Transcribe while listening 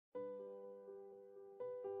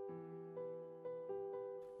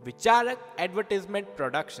Vicharak Advertisement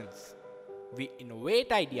Productions. We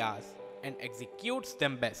innovate ideas and execute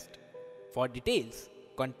them best. For details,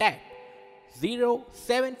 contact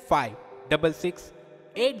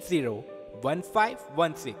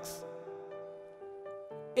 07566801516.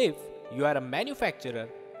 If you are a manufacturer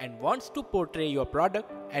and wants to portray your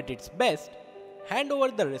product at its best, hand over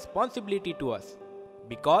the responsibility to us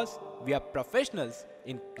because we are professionals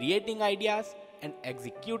in creating ideas and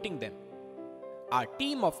executing them. Our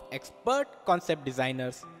team of expert concept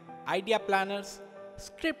designers, idea planners,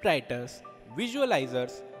 script writers,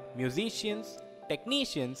 visualizers, musicians,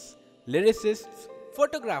 technicians, lyricists,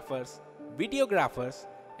 photographers, videographers,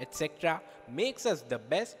 etc. makes us the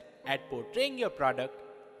best at portraying your product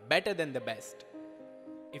better than the best.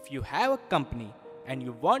 If you have a company and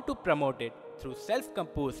you want to promote it through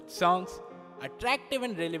self-composed songs, attractive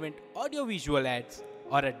and relevant audiovisual ads,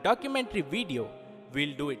 or a documentary video,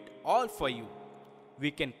 we'll do it all for you.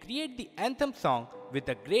 We can create the anthem song with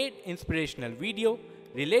a great inspirational video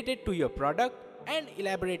related to your product and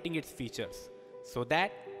elaborating its features so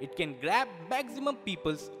that it can grab maximum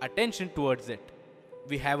people's attention towards it.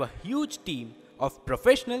 We have a huge team of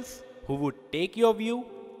professionals who would take your view,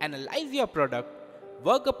 analyze your product,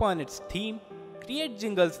 work upon its theme, create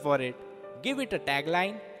jingles for it, give it a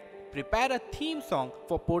tagline, prepare a theme song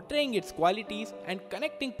for portraying its qualities and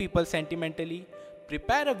connecting people sentimentally,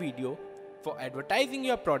 prepare a video for advertising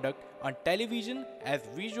your product on television as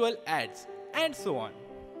visual ads, and so on.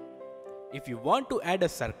 If you want to add a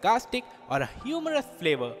sarcastic or a humorous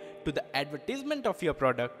flavor to the advertisement of your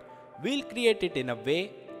product, we'll create it in a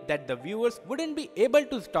way that the viewers wouldn't be able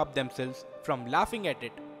to stop themselves from laughing at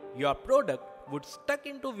it. Your product would stuck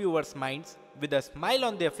into viewers' minds with a smile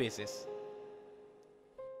on their faces.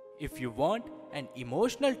 If you want an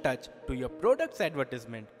emotional touch to your product's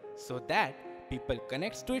advertisement so that people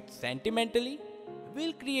connect to it sentimentally,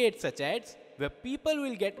 we'll create such ads where people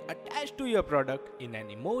will get attached to your product in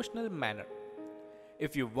an emotional manner.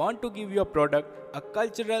 If you want to give your product a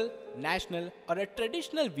cultural, national, or a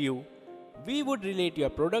traditional view, we would relate your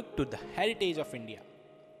product to the heritage of India.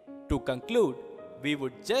 To conclude, we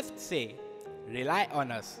would just say, rely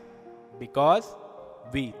on us because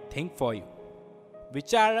we think for you.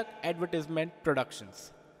 Vicharak Advertisement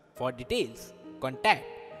Productions. For details, contact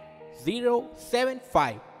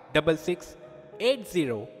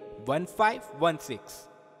 07566801516.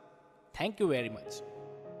 Thank you very much.